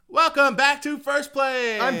Welcome back to First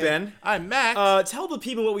Play. I'm Ben. I'm Max. Tell the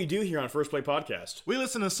people what we do here on First Play Podcast. We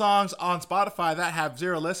listen to songs on Spotify that have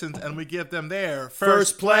 0 listens, and we give them their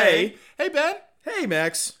First play. Hey, Ben. Hey,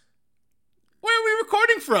 Max. Where are we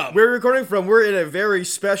recording from? We're in a very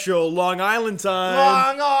special Long Island time.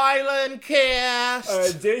 Long Island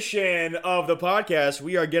Cast. Edition of the podcast.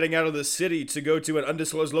 We are getting out of the city to go to an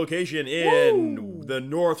undisclosed location in the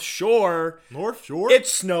North Shore. North Shore?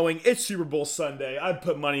 It's snowing. It's Super Bowl Sunday. I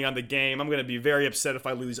put money on the game. I'm going to be very upset if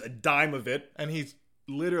I lose a dime of it. And he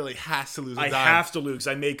literally has to lose a dime. I have to lose.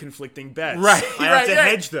 I made conflicting bets. Right. I have to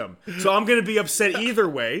hedge them. So I'm going to be upset either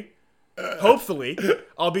way. Hopefully,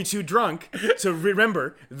 I'll be too drunk to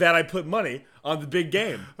remember that I put money on the big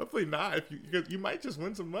game. Hopefully not. If you might just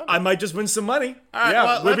win some money. I might just win some money. All right, yeah,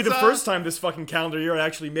 well, will be the first time this fucking calendar year I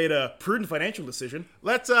actually made a prudent financial decision.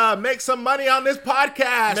 Let's make some money on this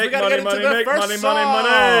podcast. Make we gotta money, get into money, the make first money, song.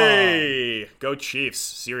 money. Go Chiefs.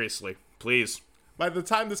 Seriously. Please. By the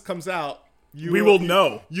time this comes out, we will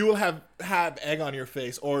know. You will have egg on your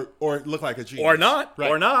face or look like a genius. Or not.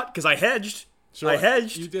 Right. Or not, because I hedged. Sure. I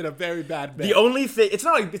hedged. You did a very bad bet. The only thing, it's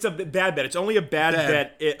not like it's a bad bet. It's only a bad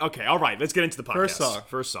bet. Okay, all right. Let's get into the podcast.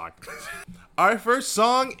 First song. Our first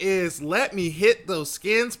song is Let Me Hit Those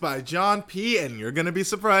Skins by John P. And you're going to be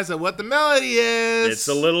surprised at what the melody is. It's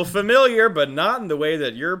a little familiar, but not in the way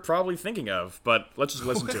that you're probably thinking of. But let's just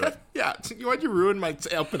listen to it. Yeah, why'd you ruin my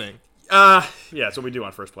opening? Yeah, that's what we do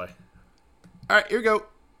on First Play. All right, here we go.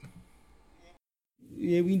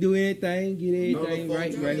 Yeah, we do anything, get everything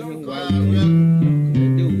right here.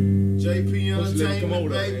 JP Entertainment, come over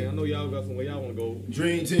there, baby. man. I know y'all got somewhere y'all want to go.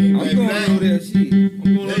 Dream Team, I'm baby. going over there, shit. I'm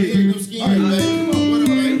going over Hey, there. them skins, baby. What up,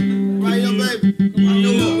 baby? Right here, baby. I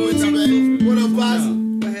know what with you, baby. What up, boss?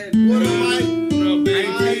 What up, Mike? What up, baby?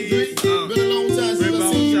 All right, Drake. Been a long time since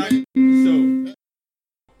I seen you, baby.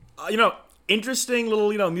 So, Interesting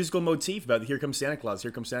little, musical motif about the Here Comes Santa Claus,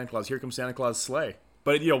 Here Comes Santa Claus, Here Comes Santa Claus sleigh.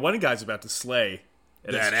 But, one guy's about to slay.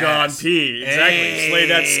 And it's John P. Exactly. Hey. Slay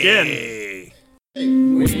that skin.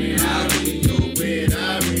 When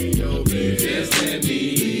I ring your bell, just let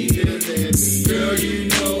me hit. Girl, you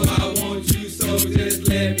know I want you, so just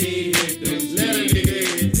let me hit them. Let me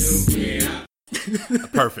hit them.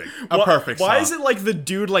 Perfect. A perfect song. Why is it like the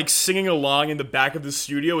dude singing along in the back of the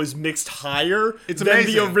studio is mixed higher It's than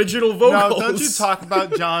amazing. the original vocals? No, don't you talk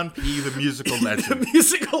about John P., the musical The legend.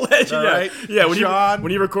 musical legend, All right. yeah. John-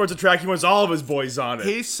 When he records a track, he wants all of his boys on it.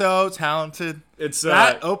 He's so talented. It's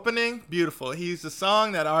That opening, beautiful. He's a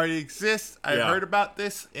song that already exists. I've Yeah. heard about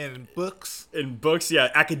this in books. in books,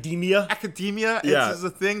 academia. Academia, Yeah. it's a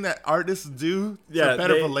thing that artists do Yeah, to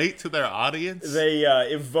better they- relate to their audience. They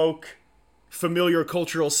evoke familiar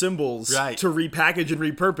cultural symbols Right. to repackage and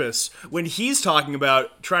repurpose when he's talking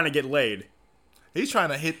about trying to get laid. He's trying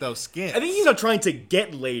to hit those skins. I think he's not trying to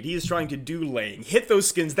get laid, he's trying to do laying. Hit those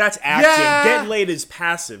skins, that's acting. Yeah. Get laid is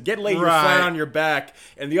passive. Get laid, you're Right. flat on your back,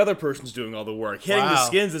 and the other person's doing all the work. Hitting the Wow.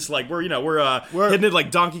 skins, it's like we're hitting it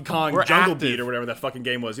like Donkey Kong we're Jungle active. Beat or whatever that fucking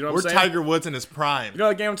game was. You know what We're I'm saying? Tiger Woods in his prime. You know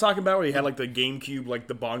that game I'm talking about where he had the GameCube,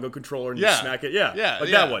 the bongo controller and you Yeah. smack it? Yeah. Yeah, Like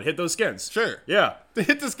yeah. that one. Hit those skins. Sure. Yeah. To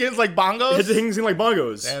hit the skins like bongos? Hit the things in like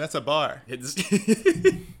bongos. Man, that's a bar. Hit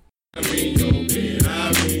the I ring your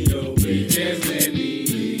bell, just let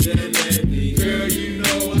me. Girl, you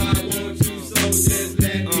know I want you, so just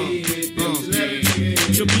let me hit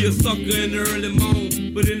them. You'll be a sucker in the early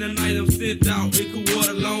morning, but in the night I'm sent out in cool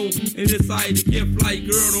water alone. And decide to get flight,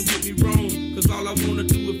 girl, don't get me wrong. Cause all I wanna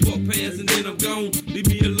do is fuck past and then I'm gone. Leave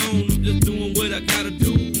me alone, I'm just doing what I gotta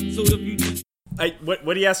do. So if you just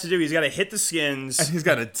what he has to do, he's got to hit the skins, And he's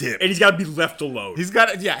got a dip. and he's got to be left alone. He's got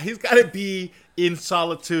to be in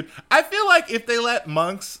solitude. I feel like if they let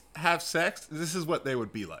monks have sex, this is what they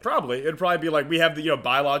would be like. It'd probably be like we have the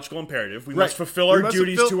biological imperative. We Right. must fulfill We our must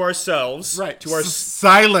duties fulfill- to ourselves, Right. To our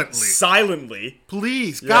silently. silently.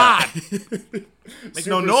 Please, Yeah. God. Make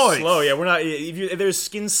no Super noise. Slow, yeah. We're not. If there's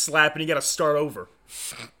skin slapping, you got to start over.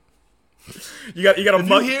 You got a If you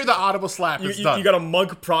monk. hear the audible slap, it's You done. got a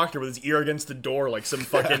monk proctor with his ear against the door, like some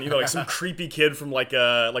fucking, some creepy kid from like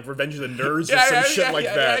Revenge of the Nerds or some shit like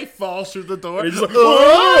that. He falls through the door. He's like,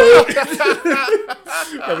 "Oh!"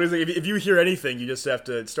 Yeah, but he's like, if you hear anything, you just have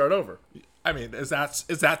to start over. I mean, is that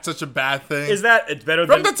such a bad thing? Is that it's better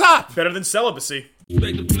From than the top? Better than celibacy?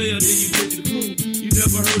 respect the player, then you get to the crew. You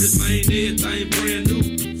never heard the same everything brand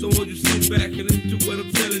new. So won't you sit back and listen to what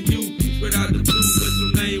I'm telling you? Straight out the blue, what's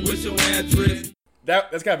your name, what's your address?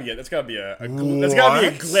 That's gotta be it. That's gotta be a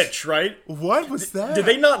glitch, right? What was that? Did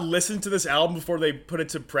they not listen to this album before they put it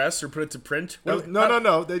to press or put it to print?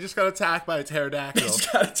 No. They just got attacked by a pterodactyl.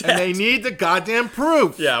 got attacked. And they need the goddamn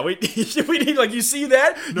proof. Yeah, we need, like, you see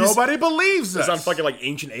that? Nobody believes us. It's on fucking, like,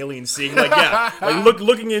 Ancient Aliens seeing, like, yeah. Like,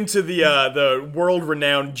 looking into the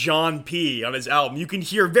world-renowned John P. on his album, you can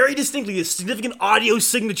hear very distinctly a significant audio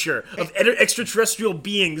signature of extraterrestrial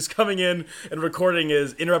beings coming in and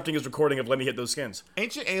interrupting his recording of Let Me Hit Those Skins.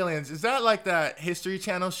 Ancient Aliens, is that like that History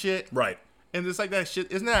Channel shit? Right. And it's like that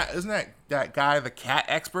shit. Isn't that guy the cat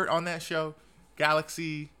expert on that show?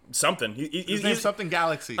 Galaxy. Something. His name's something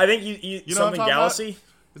Galaxy. I think you know something Galaxy.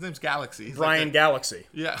 His name's Galaxy. He's Brian like Galaxy.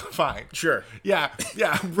 Yeah, fine. Sure. Yeah,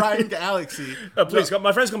 Brian Galaxy. Please,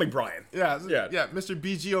 my friends call me Brian. Yeah, Mr.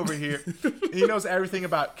 BG over here. He knows everything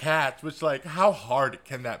about cats, which, like, how hard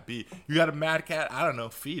can that be? You got a mad cat? I don't know.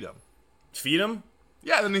 Feed him. Feed him?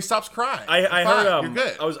 Yeah, then he stops crying. I Fine, heard. you're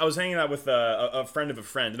good. I was hanging out with a friend of a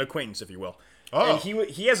friend, an acquaintance, if you will. Oh. And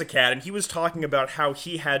he has a cat, and he was talking about how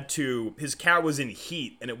his cat was in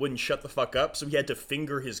heat, and it wouldn't shut the fuck up, so he had to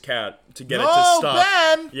finger his cat to get it to stop.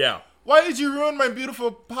 Ben! Yeah. Why did you ruin my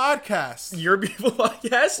beautiful podcast? Your beautiful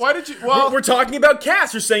podcast? Why did you? Well, we're talking about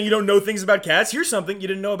cats. You're saying you don't know things about cats. Here's something you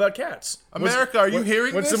didn't know about cats. America, are you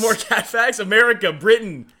hearing what's this? some more cat facts? America,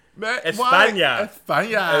 Britain, España.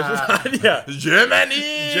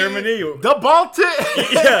 Germany. The Baltic.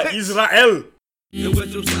 Yeah, Israel. And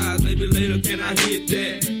what's your size? Maybe later can I hit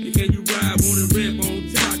that? And can you ride on a red bone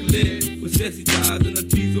chocolate? With sexy thighs and the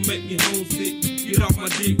teeth will make me homesick. Get off my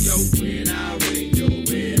dick, yo. When I ring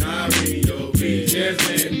your beat, just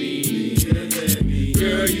let me.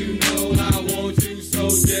 Girl, you know I want you, so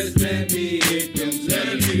just let me hit them. Let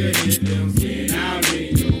a nigga hit them. When I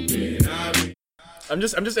ring your beat, I'm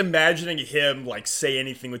just imagining him, like, say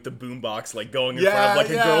anything with the boombox, like, going in front of, like,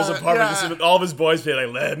 a girl's apartment, just with all of his boys being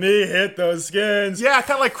like, let me hit those skins. Yeah,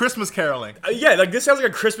 kind of like Christmas caroling. Yeah, like, this sounds like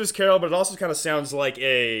a Christmas carol, but it also kind of sounds like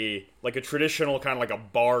a traditional kind of like a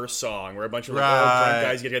bar song where a bunch of like, old drunk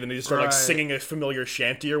guys get together and they just start like singing a familiar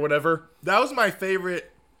shanty or whatever. That was my favorite.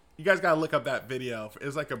 You guys gotta look up that video. It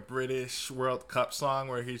was like a British World Cup song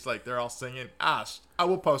where he's like, they're all singing. I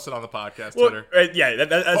will post it on the podcast Twitter. Yeah,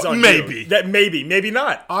 that's on maybe. You. Maybe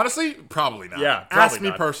not. Honestly, probably not. Yeah, ask me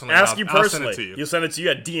not. personally. Ask you personally. I'll send it to you. You'll send it to you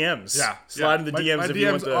at DMs. Yeah, slide in the DMs. My if DMs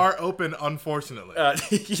you want to. are open, unfortunately.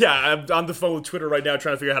 Yeah, I'm on the phone with Twitter right now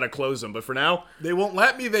trying to figure out how to close them. But for now, they won't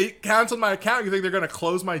let me. They canceled my account. You think they're gonna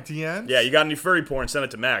close my DMs? Yeah, you got any furry porn? Send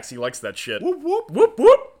it to Max. He likes that shit. Whoop whoop whoop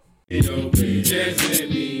whoop. Just let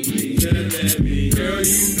me. Girl,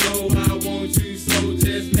 you know I want you, so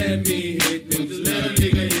just let me hit them. Just let a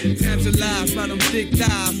nigga hit them. Capitalize by them thick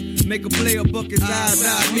thighs. Make a player buck his eyes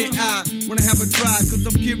out. Hit I wanna have a try, cause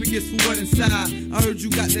I'm curious for what inside. I heard you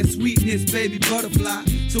got that sweetness, baby butterfly.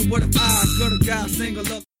 So what if I got a guy sing a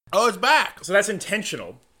love? Oh, it's back. So that's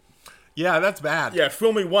intentional. Yeah, that's bad. Yeah,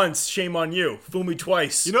 fool me once, shame on you. Fool me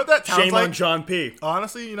twice. You know what that sounds shame like? on John P.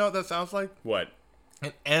 Honestly, you know what that sounds like? What?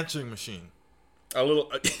 An answering machine. A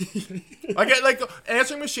little. like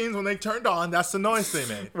answering machines, when they turned on, that's the noise they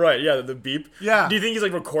made. Right, yeah, the beep. Yeah. Do you think he's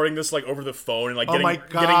like recording this like over the phone and like getting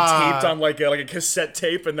taped on like a cassette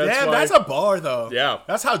tape and that's why... that's a bar though. Yeah.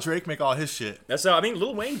 That's how Drake make all his shit. That's how, I mean,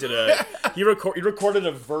 Lil Wayne did he recorded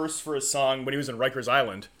a verse for a song when he was in Rikers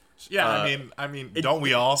Island. Yeah, I mean, don't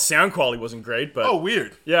we all? Sound quality wasn't great, but... Oh,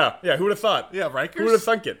 weird. Yeah, who would have thought? Yeah, Rikers? Who would have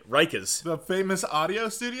thunk it? Rikers. The famous audio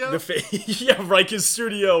studio? Yeah, Rikers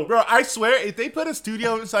Studio. Bro, I swear, if they put a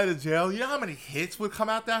studio inside a jail, you know how many hits would come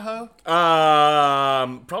out that hoe?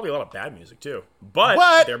 Probably a lot of bad music, too.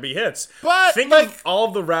 But there'd be hits. But think of all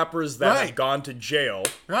of the rappers that have gone to jail.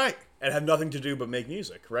 Right. And had nothing to do but make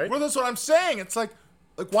music, right? Well, that's what I'm saying. It's like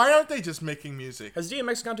why aren't they just making music? Has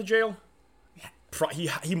DMX gone to jail?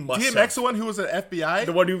 He must DMX, have. the one who was an FBI?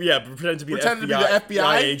 The one who, pretended to be the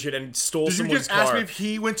FBI agent and stole someone's car. Did you just ask me if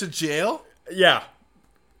he went to jail? Yeah.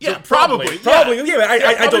 Yeah, so probably. Yeah,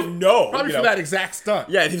 I don't know. Probably for that exact stunt.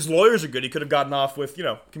 Yeah, his lawyers are good. He could have gotten off with,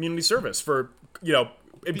 community service for,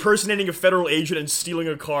 impersonating a federal agent and stealing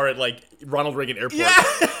a car at, Ronald Reagan Airport. Yeah.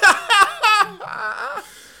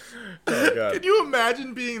 Oh, God. Can you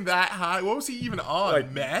imagine being that high? What was he even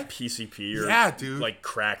on? Meth? PCP or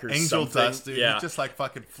crack or Angel something. dust, dude. Yeah. He's just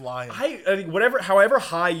fucking flying. I think however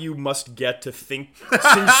high you must get to think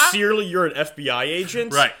sincerely you're an FBI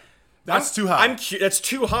agent. Right. That's too high. That's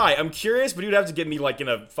too high. I'm curious, but you'd have to get me in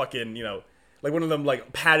a fucking, like one of them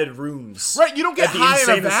like padded rooms. Right, you don't get at the high in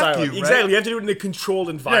a insane asylum. vacuum, right? Exactly, you have to do it in a controlled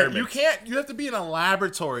Yeah, environment. you can't. You have to be in a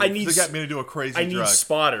laboratory to get me to do a crazy I need drug.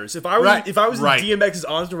 spotters. If I was Right. in DMX's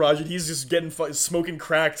entourage and he's just getting smoking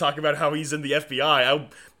crack, talking about how he's in the FBI, I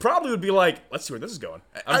probably would be like, let's see where this is going.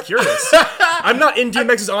 I'm curious. I'm not in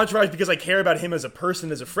DMX's entourage because I care about him as a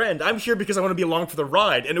person, as a friend. I'm here because I want to be along for the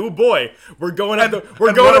ride. And oh boy, we're going up the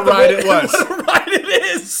what a ride it was. What a ride it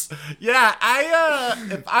is. Yeah,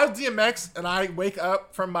 if I was DMX and I wake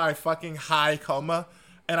up from my fucking high coma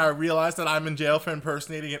and I realize that I'm in jail for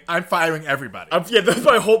impersonating it, I'm firing everybody. Yeah, that's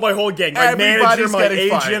my whole gang. My manager, Everybody's my getting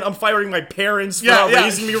agent. fired. I'm firing my parents for Yeah, not yeah.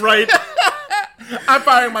 raising me right. I'm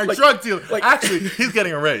firing my drug dealer. Actually, he's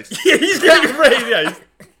getting erased. Yeah, he's getting raised. Yeah.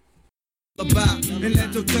 About and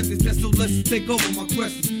let your touches, that's so let's take over my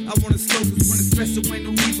questions. I want to slow cause when it's special ain't no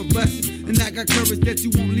need for rushing. And I got courage that you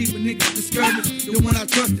won't leave a nigga discouraged. The one I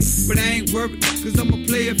trusted, but I ain't worried cause I'm a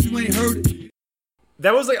player if you ain't heard it.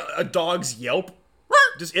 That was like a dog's yelp.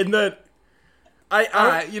 Just in the. All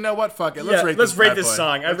right, you know what? Fuck it. Let's rate let's this rate bad this boy.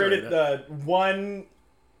 song. I Let's rate rated it. one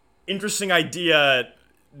interesting idea,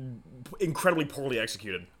 incredibly poorly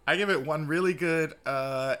executed. I give it one really good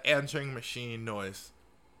answering machine noise.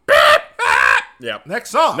 Yeah. Next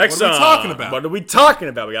song. Next what song. are we talking about? What are we talking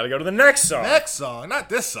about? We gotta go to the next song. Next song, not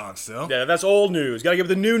this song. Still. Yeah, that's old news. Gotta give it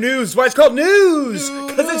the new news. That's why it's called news. New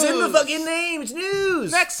Because it's in the news. fucking name. It's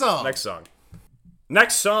news. Next song. Next song.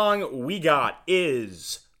 Next song we got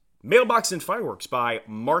is Mailbox and Fireworks by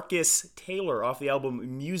Marcus Taylor off the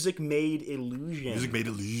album Music Made Illusion. Music made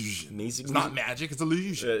illusion. Amazing It's music. not magic. It's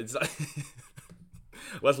illusion. It's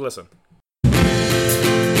Let's listen.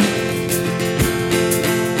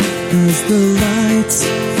 As the lights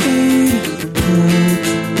fade out,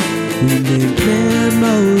 we make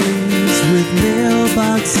memories with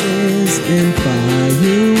mailboxes and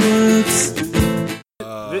fireworks.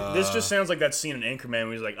 This just sounds like that scene in Anchorman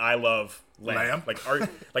where he's like, "I love lamb." Lamb?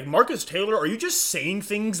 Like Marcus Taylor, are you just saying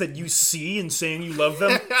things that you see and saying you love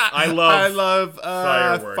them? I love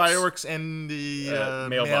fireworks. fireworks and the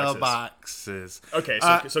mailboxes. Okay,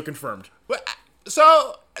 so confirmed.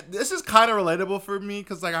 So this is kind of relatable for me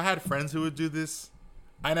because like I had friends who would do this.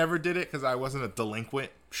 I never did it because I wasn't a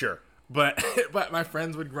delinquent. Sure. But my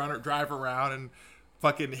friends would drive around and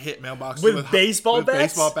fucking hit mailboxes With baseball bats?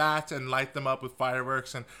 baseball bats and light them up with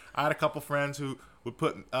fireworks. And I had a couple friends who would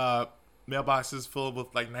put mailboxes filled with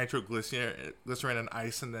like nitroglycerin and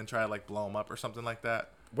ice and then try to like blow them up or something like that.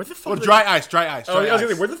 Where the fuck? Well, are they- dry ice. Oh, I was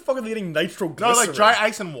gonna say, where the fuck are they getting nitroglycerin? No, like dry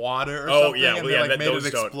ice and water or something, yeah, and well, they yeah, like that- made those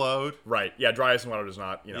it don't. explode. Right. Yeah, dry ice and water does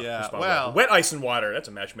not, Yeah, respond well- well. Wet ice and water, that's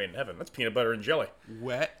a match made in heaven. That's peanut butter and jelly.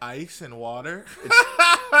 Wet ice and water.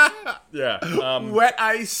 Yeah. Wet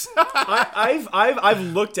ice. I've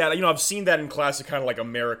looked at it. I've seen that in classic kind of like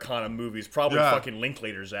Americana movies. Probably Yeah. fucking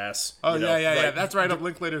Linklater's ass. Oh you know, yeah. like- That's right up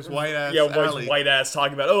Linklater's white ass. Yeah, alley. white ass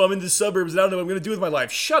talking about, oh, I'm in the suburbs and I don't know what I'm gonna do with my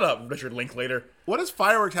life. Shut up, Richard Linklater. What does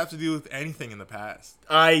fireworks have to do with anything in the past?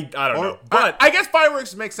 I don't know, but I guess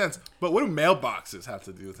fireworks make sense. But what do mailboxes have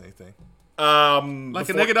to do with anything? Like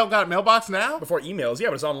before, a nigga don't got a mailbox now? before emails, yeah,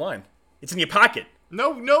 but it's online. It's in your pocket.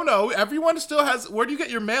 No. Everyone still has. Where do you get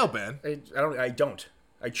your mail, Ben? I don't.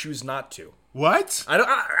 I choose not to. What? I don't.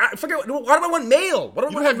 I forget. Why do I want mail? What do I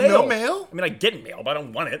You want have mail? no mail? I mean, I get mail, but I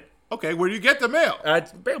don't want it. Okay, where do you get the mail?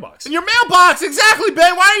 It's mailbox. In your mailbox, exactly,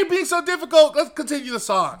 Ben. Why are you being so difficult? Let's continue the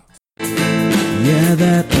song. Yeah,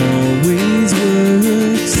 that always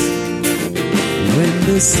works. When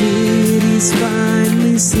the city's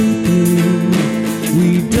finally sleeping,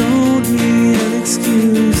 we don't need an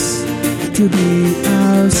excuse to be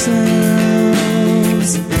ourselves.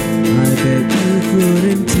 I bet you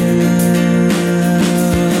couldn't tell.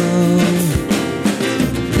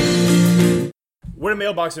 What do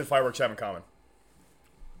mailbox and fireworks have in common?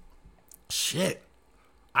 Shit.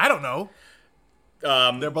 I don't know.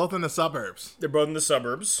 They're both in the suburbs. They're both in the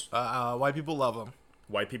suburbs. White people love them.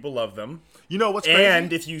 White people love them. You know what's crazy?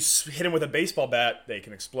 And if you hit them with a baseball bat, they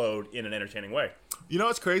can explode in an entertaining way. You know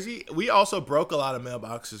what's crazy? We also broke a lot of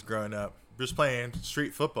mailboxes growing up. Just playing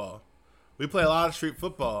street football. We play a lot of street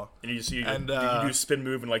football. And you see, And, you do a spin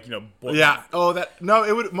move and boil- Yeah. Oh, that no.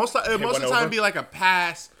 It would most of the one time over? be like a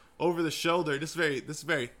pass over the shoulder. This is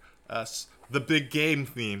very the big game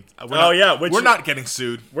theme. We're not getting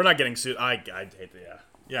sued. We're not getting sued. I hate that.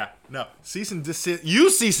 Yeah. No. Cease and desist. You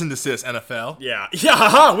cease and desist, NFL. Yeah,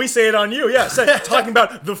 haha, we say it on you. Yeah, talking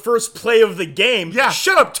about the first play of the game. Yeah.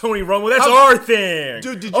 Shut up, Tony Romo. That's How- our thing.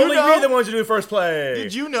 Dude, did you Only know- we the ones who do the first play.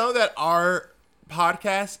 Did you know that our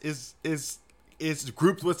podcast is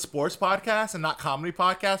grouped with sports podcasts and not comedy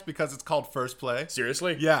podcasts because it's called First Play?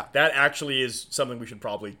 Seriously? Yeah. That actually is something we should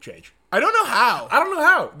probably change. I don't know how. I don't know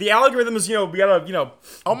how. The algorithm is, we gotta,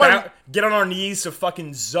 Oh my- get on our knees to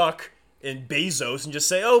fucking Zuck and Bezos and just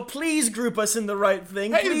say, oh, please group us in the right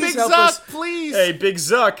thing. Hey, please Big help Zuck, us. please. Hey, Big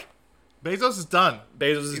Zuck. Bezos is done.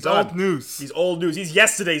 Bezos is He's done. old news. He's old news. He's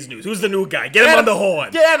yesterday's news. Who's the new guy? Get him on the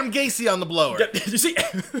horn. Get Adam Gacy on the blower. You see?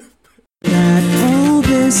 That all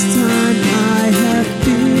this time I have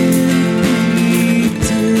been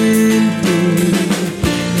pretending,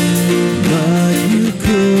 but you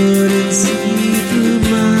couldn't see through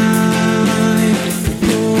my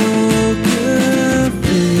poker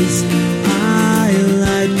face. I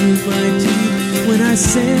lied through my teeth when I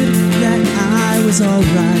said that I was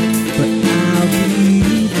alright, but I'll be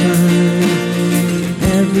fine.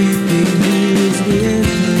 Everything is with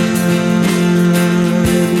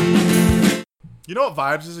time. You know what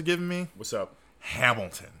vibes this is giving me? What's up?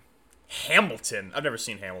 Hamilton. Hamilton. I've never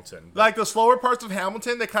seen Hamilton. Like the slower parts of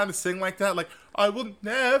Hamilton, they kind of sing like that. Like, I will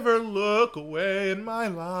never look away in my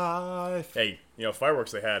life. Hey,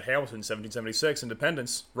 fireworks they had. Hamilton, 1776,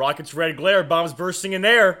 Independence. Rockets, red glare, bombs bursting in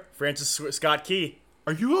air. Francis Scott Key.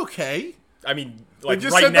 Are you okay? I mean, like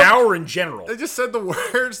just right said now or in general? They just said the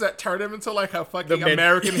words that turned him into like a fucking The man-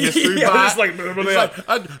 American history Yeah, bot. it's like- It's like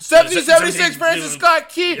 1776 Francis Scott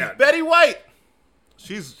Key, Yeah. Betty White.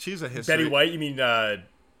 She's a history. Betty White? You mean,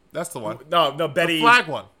 That's the one. no, Betty. The flag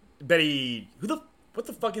one. Betty. What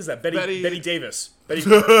the fuck is that? Betty- Betty Davis. Betty.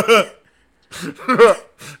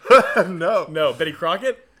 No. No, Betty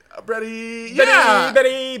Crockett? Betty. Yeah.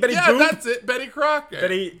 Betty Yeah, Boop? that's it. Betty Crocker.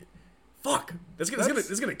 Betty. Fuck. This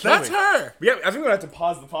is gonna kill That's me. her. Yeah, I think I'm gonna have to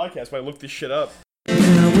pause the podcast while I look this shit up.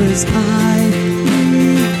 Now as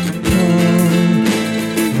I recall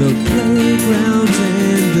the playgrounds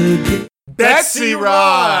and the Betsy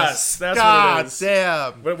Ross! That's God what it is.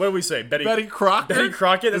 damn. What do we say? Betty Crocker. Betty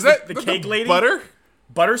Crockett? Is That's that the cake lady? Butter?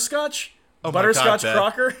 Butterscotch? Oh my Butterscotch God, Beth.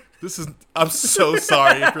 Crocker? This is. I'm so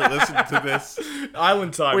sorry if you're listening to this.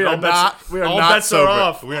 Island time. We are All bets- not. We are all not bets sober. are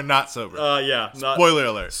off. We are not sober. Yeah. Not, Spoiler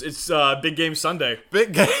alert. It's Big Game Sunday.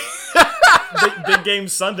 Big game. Big Game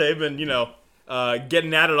Sunday. Been,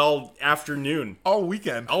 getting at it all afternoon. All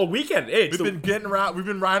weekend. All weekend. Hey, it's We've been getting around. We've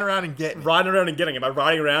been riding around and getting riding around and getting it. By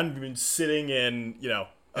riding around, we've been sitting in, in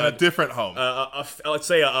a different home. let's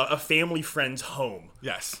say a family friend's home.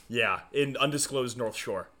 Yes. Yeah, in undisclosed North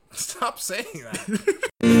Shore. Stop saying that.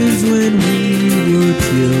 days when we were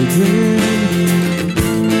children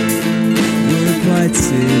were quite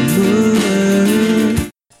similar.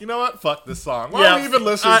 You know what? Fuck this song. Why are we even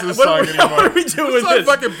listening to this what, song what, anymore? What are we doing with song this?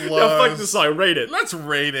 fucking Yeah, blows. fuck this song. Rate it. Let's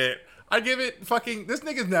rate it. I give it fucking. This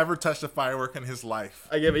nigga's never touched a firework in his life.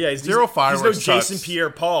 I give it. Yeah, he's Zero fireworks He's no Jason touched.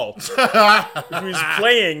 Pierre-Paul, who's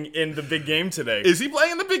playing in the big game today. Is he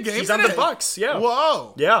playing the big game? He's on the Bucks. Yeah.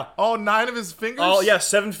 Whoa. Yeah. All 9 of his fingers. Oh yeah,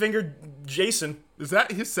 7-fingered Jason. Is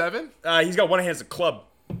that his 7? He's got one hand as a club.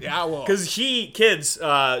 Yeah. Well. Because kids,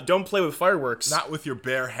 don't play with fireworks. Not with your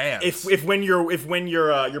bare hands. If when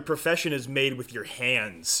your profession is made with your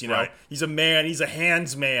hands, Right. he's a man. He's a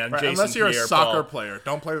hands man. Right, Jason unless you're a Pierre-Paul. soccer player,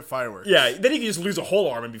 don't play with fireworks. Yeah, then you can just lose a whole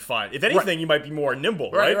arm and be fine. If anything, you might be more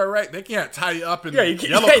nimble, right? Right. They can't tie you up in Yeah, you can't,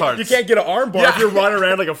 yellow cards. you can't get an arm bar Yeah. if you're running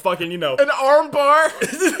around like a fucking, An arm bar.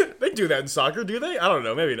 They do that in soccer, do they? I don't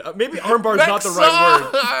know. Maybe arm bar is not the right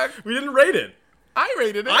word. word. We didn't rate it. I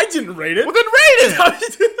rated it. I didn't rate it. Well, then rate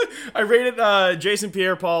it. I rated Jason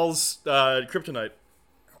Pierre-Paul's Kryptonite.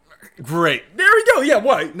 Great. There we go. Yeah,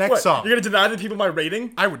 what? Next What? song. You're gonna deny the people my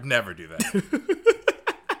rating? I would never do that.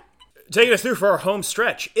 Taking us through for our home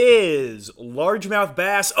stretch is Largemouth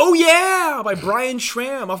Bass. Oh yeah, by Brian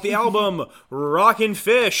Schramm off the album Rockin'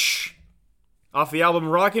 Fish. Off the album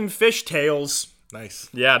Rockin' Fish Tales. Nice.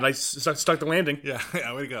 Yeah, nice. Stuck the landing. Yeah,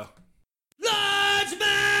 way to go.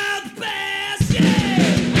 Largemouth bass, yeah!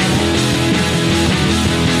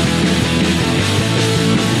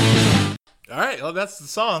 All right, well, that's the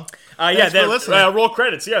song. Yeah, Thanks for then listening. roll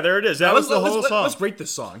credits. Yeah, there it is. Now, was the whole song. Let's rate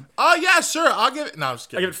this song. Oh, yeah, sure. I'll give it. No, I'm just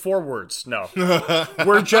I kidding. give it 4 words. No.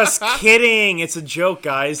 We're just kidding. It's a joke,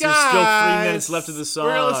 guys. There's still 3 minutes left of the song.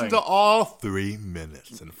 We're going to listen to all 3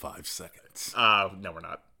 minutes and 5 seconds. No, we're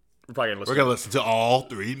not. We're probably We're going to listen to all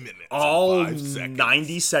 3 minutes all and 5 seconds.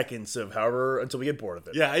 90 seconds of however until we get bored of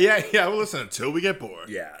it. Yeah. We'll listen until we get bored.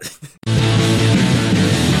 Yeah.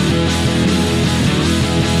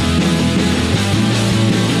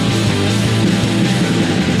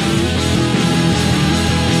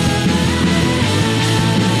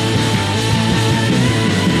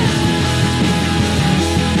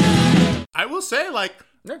 I will say, like,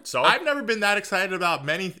 solid. I've never been that excited about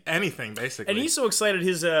anything, basically. And he's so excited,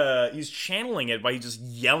 he's channeling it by just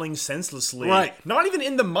yelling senselessly. Right. Not even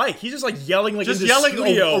in the mic. He's just like yelling like just in the yelling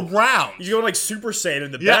studio. around. He's going like Super Saiyan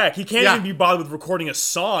in the Yeah. back. He can't Yeah. even be bothered with recording a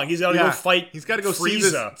song. He's got to go fight. He's got to go Frieza. see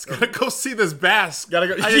this. He's got to go see this bass. Gotta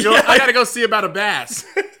go- I gotta go see about a bass.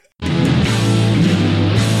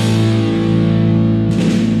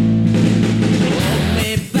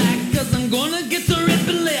 Me back 'cause I'm gonna get the rip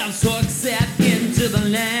and live, so accept into the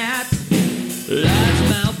net.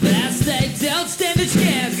 Largemouth bass, they don't stand a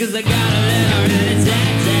chance 'cause I got a little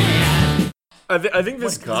rat-tat-tat. I think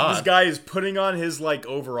this God. this guy is putting on his like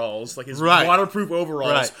overalls, like his Right. waterproof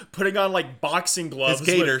overalls, Right. putting on like boxing gloves, His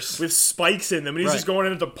gaiters. with spikes in them, and he's Right. just going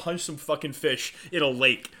in to punch some fucking fish in a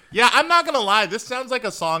lake. Yeah, I'm not gonna lie. This sounds like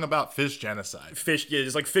a song about fish genocide. Fish, yeah,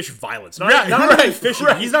 it's like fish violence. Not, Right, not right, even fishing.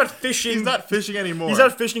 right. He's not fishing. He's not fishing anymore. He's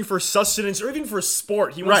not fishing for sustenance or even for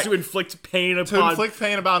sport. He wants Right. to inflict pain to upon inflict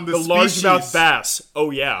pain about the this largemouth bass.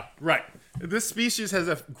 Oh yeah. Right. This species has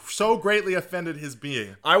so greatly offended his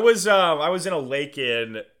being. I was in a lake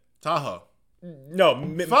in Tahoe.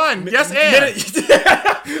 Fine. Yes, and.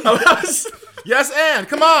 Yes, and.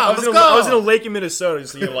 Come on, let's go. I was in a lake in Minnesota,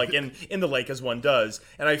 so, like in the lake as one does,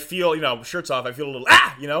 and I feel, shirts off, I feel a little,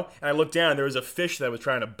 and I looked down, and there was a fish that was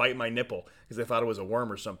trying to bite my nipple, because they thought it was a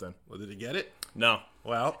worm or something. Well, did he get it? No.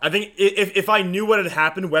 Well, I think if I knew what had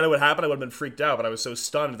happened, when it would happen, I would have been freaked out, but I was so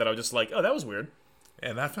stunned that I was just like, oh, that was weird.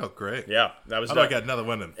 and that felt great. Yeah, that was How do I get another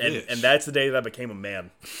one of them fish? and that's the day that I became a man.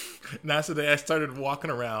 And that's the day I started walking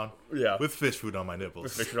around with fish food on my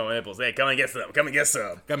nipples. Fish on my nipples. Hey, come and get some. Come and get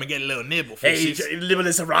some. Come and get a little nibble, Hey, fishes. you live in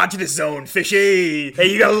this erogenous zone, fishy. Hey,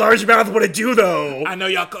 you got a large mouth. What it do though? I know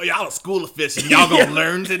y'all a school of fish, and y'all gonna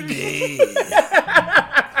learn today.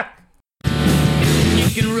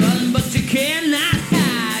 You can run, but you cannot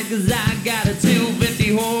hide, 'cause I got a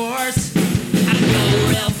 250 horse. I go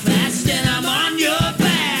real fast and I'm on your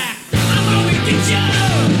back. I'm gonna get you.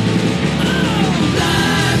 Oh,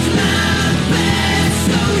 largemouth bass,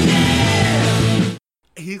 oh yeah.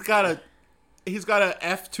 He's got a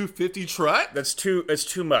F-250 truck. That's too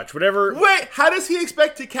much. Whatever. Wait, how does he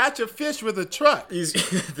expect to catch a fish with a truck? He's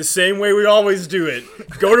the same way we always do it.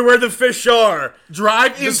 Go to where the fish are.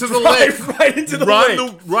 Drive into the drive lake. right into the run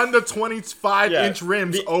lake. Run the 25-inch Yeah.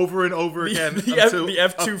 rims over and over again The until the a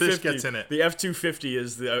F-250 fish gets in it. The F-250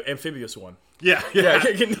 is the amphibious one. Yeah.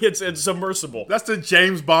 It's submersible. That's the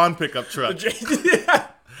James Bond pickup truck. Yeah.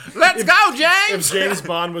 Let's go, James! If James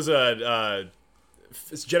Bond was a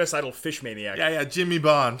genocidal fish maniac. Yeah, Jimmy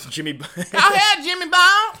Bond. Jimmy. Go ahead, Jimmy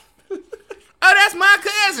Bond. Oh, that's my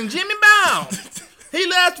cousin, Jimmy Bond. He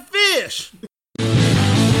loves to fish.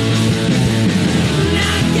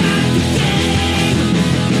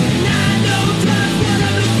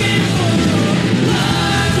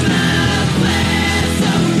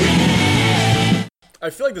 I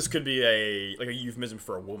feel like this could be a euphemism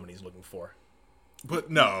for a woman he's looking for. But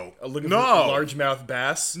no. Looking No. for a largemouth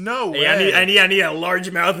bass. No Hey, way. I need a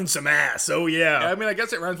largemouth and some ass. Oh yeah. I mean, I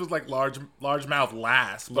guess it rhymes with like largemouth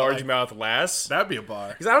lass. but, like, Largemouth lass. that'd be a bar.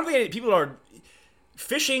 Because I don't think people are.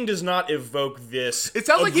 Fishing does not evoke this It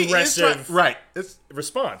sounds like he is aggressive trying. Right. It's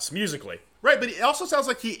response musically. right, but it also sounds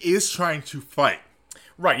like he is trying to fight.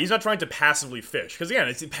 Right, he's not trying to passively fish. Because again,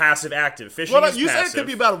 it's passive active. Fishing Well, is you passive. said it could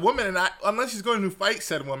be about a woman, and unless he's going to fight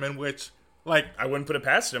said woman, which, like, I wouldn't put it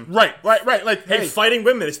past him. right. Like, Hey, fighting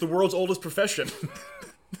women, it's the world's oldest profession.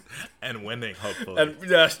 and winning, hopefully. And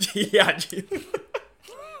yeah,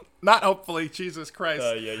 Not hopefully, Jesus Christ.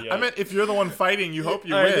 yeah. I meant if you're the one fighting, you hope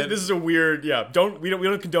you I win. think this is a weird. Yeah, we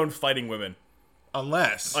don't condone fighting women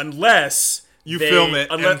unless you film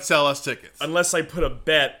it and sell us tickets. Unless I put a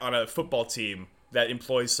bet on a football team that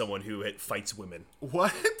employs someone who fights women.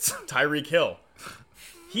 What? Tyreek Hill.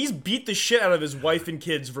 He's beat the shit out of his wife and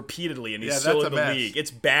kids repeatedly, and he's Yeah, still that's in a the mess. league.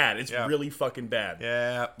 It's bad. It's Yeah. really fucking bad.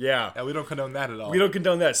 Yeah. Yeah. We don't condone that at all. We don't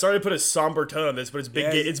condone that. Sorry to put a somber tone on this, but it's big.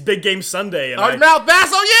 Yeah. It's big game Sunday, and Largemouth bass,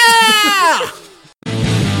 oh yeah!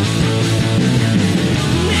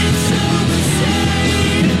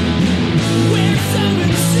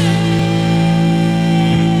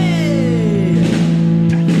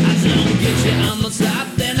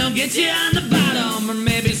 Get you on the bottom, or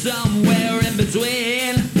maybe somewhere in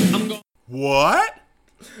between. I'm going. What?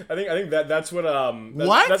 I think that's what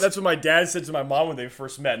What? that's what my dad said to my mom when they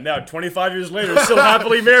first met. Now 25 years later, still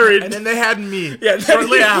happily married. And then they had me yeah,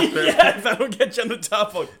 shortly after. Yeah, if I don't get you on the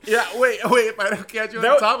top of Yeah, wait, if I don't catch you on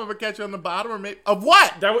That- the top, I'm gonna catch you on the bottom, or maybe of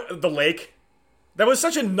what? the lake. That was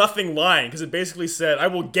such a nothing line because it basically said, "I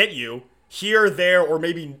will get you here, there, or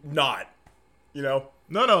maybe not." You know?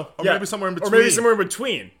 No, or Yeah. maybe somewhere in between. Or maybe somewhere in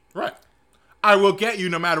between. Right. I will get you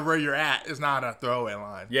no matter where you're at is not a throwaway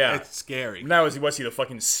line. Yeah. It's scary. Now what's he, the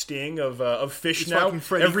fucking Sting of Fish He's now? fucking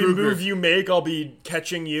Freddy Every Krueger. move you make, I'll be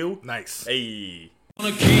catching you. Nice. Hey.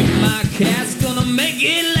 Gonna keep my cast, gonna make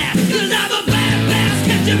it last. Cause I'm a bad pass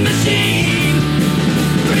catching machine.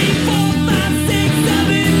 3, 4, 5, 6,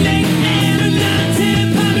 7, 8, and a 9,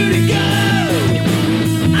 10 pounder to go.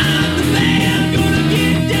 I'm the man, gonna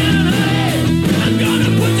get down ahead. I'm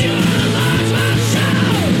gonna put you on a large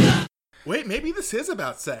show. Wait, maybe this is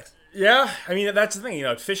about sex. Yeah, I mean, that's the thing, you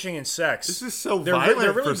know, fishing and sex. This is so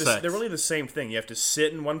violent for sex. They're really the same thing. You have to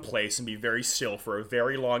sit in one place and be very still for a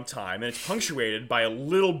very long time, and it's punctuated by a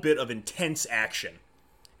little bit of intense action.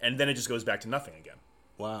 And then it just goes back to nothing again.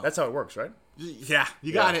 Wow. That's how it works, right? Yeah,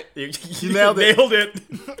 you got it. You nailed it. Nailed it.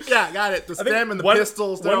 Yeah, got it. The I think stem and the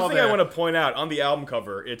pistols, they're all One thing there. I want to point out on the album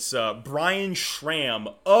cover, it's Brian Schramm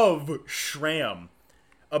of Schramm,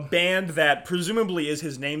 a band that presumably is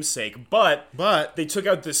his namesake, but they took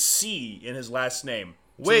out the C in his last name.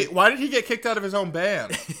 Wait, why did he get kicked out of his own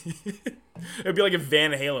band? It'd be like if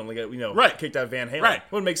Van Halen, Right. kicked out Van Halen. Right.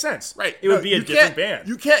 Wouldn't make sense. Right. It would be a you different can't- band.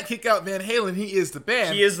 You can't kick out Van Halen. He is the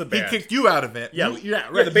band. He is the band. He kicked you out of it. Yeah,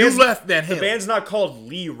 Right. the band's, you left Van Halen. The band's not called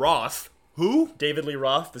Lee Roth. Who? David Lee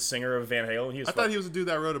Roth, the singer of Van Halen. I thought he was a dude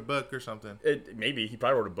that wrote a book or something. Maybe he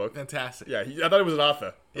probably wrote a book. Fantastic. Yeah, I thought it was an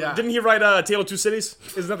author. Yeah. Didn't he write Tale of Two Cities?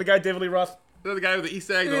 Isn't that the guy, David Lee Roth? The guy with the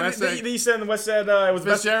East Egg, the West Egg. The East End and the West End. It was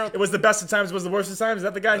the best. Fitzgerald? It was the best of times. It was the worst of times. Is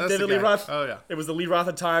that the guy, That's David the Lee guy. Roth? Oh, yeah. It was the Lee Roth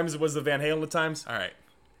at times. It was the Van Halen at times. All right.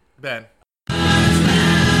 Ben.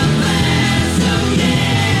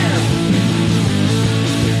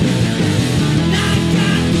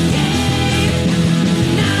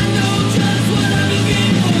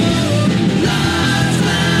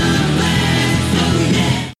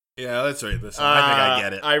 Yeah, let's rate this. I think I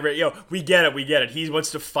get it. We get it. He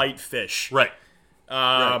wants to fight fish. Right.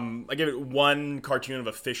 I give it one cartoon of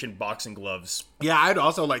a fish in boxing gloves. Yeah, I'd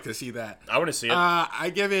also like to see that. I want to see it.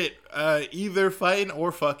 I give it either fighting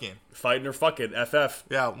or fucking. Fighting or fucking. FF.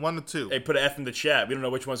 Yeah, 1 to 2. Hey, put an F in the chat. We don't know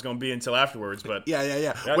which one's going to be until afterwards, but...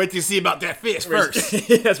 Yeah. Wait till you see about that fish first.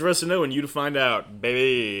 That's for us to know and you to find out,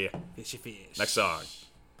 baby. Fishy fish. Next song.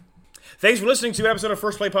 Thanks for listening to an episode of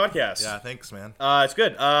First Play Podcast. Yeah, thanks, man. It's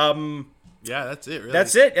good. Yeah, that's it, really.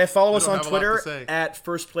 That's it. Follow We us don't on have a lot to Twitter say. at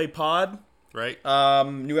First Play Pod. Right.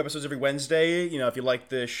 New episodes every Wednesday. You know, if you like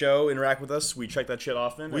the show, interact with us. We check that shit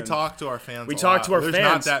often. We and talk to our fans. We a talk lot. to our There's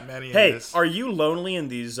fans. not that many. Hey, in this. are you lonely in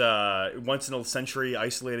these once-in-a-century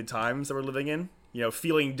isolated times that we're living in? You know,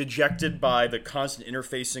 feeling dejected by the constant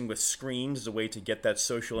interfacing with screens as a way to get that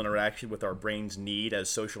social interaction with our brains need as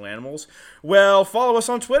social animals? Well, follow us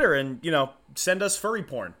on Twitter and, you know, send us furry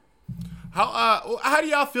porn. How do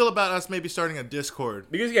y'all feel about us maybe starting a Discord?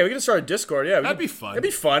 Because, yeah, we can start a Discord, yeah. That'd be fun. It'd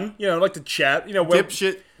be fun. You know, like to chat. You know,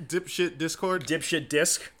 Dipshit Discord. Dipshit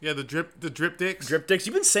disc. Yeah, the drip dicks. Drip dicks.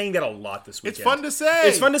 You've been saying that a lot this weekend. It's fun to say.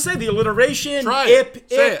 It's fun to say. The alliteration. Try it. Ip,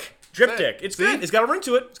 Say ick. it. Drip Say dick. it. It's See? good. It's got a ring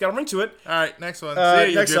to it. All right, next one.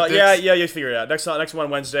 See you, Next drip one. dicks. Yeah, you figure it out. Next one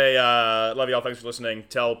Wednesday. Love y'all. Thanks for listening.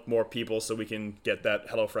 Tell more people so we can get that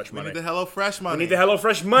HelloFresh We money. need the HelloFresh money. We need the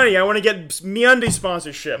HelloFresh money. I want to get MeUndies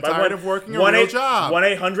sponsorship. I'm tired of working a real job.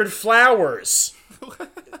 1-800-Flowers.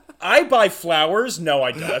 I buy flowers. No,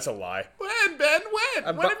 I don't. That's a lie. When, Ben?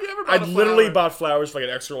 When? When have you ever bought I a literally flower? bought flowers for like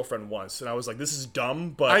an ex-girlfriend once, and I was like, "This is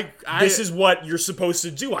dumb, but I- this is what you're supposed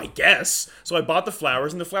to do, I guess." So I bought the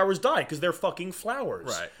flowers, and the flowers died because they're fucking flowers.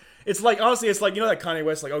 Right. It's like, honestly, it's like, you know that Kanye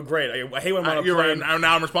West, like, oh great, I hate when I'm on a You're right. plane.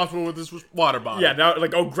 Now I'm responsible with this water bottle. Yeah, now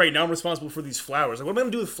like, oh great, now I'm responsible for these flowers. Like, what am I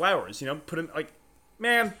gonna do with flowers? You know, put in like,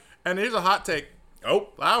 man. And here's a hot take. Oh,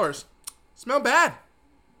 Flowers smell bad.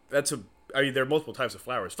 I mean, there are multiple types of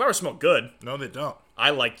flowers. Flowers smell good. No, they don't.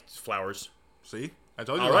 I like flowers. See? I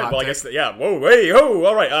told you. All it was a right, hot well, I take. guess, yeah. Whoa, hey, ho,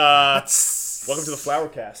 all right. Welcome to the Flower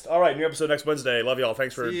Cast. All right, new episode next Wednesday. Love y'all.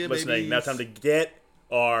 Thanks for See ya, listening. Now babies. time to get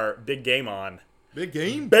our big game on. Big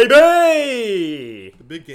game. Baby! The big game.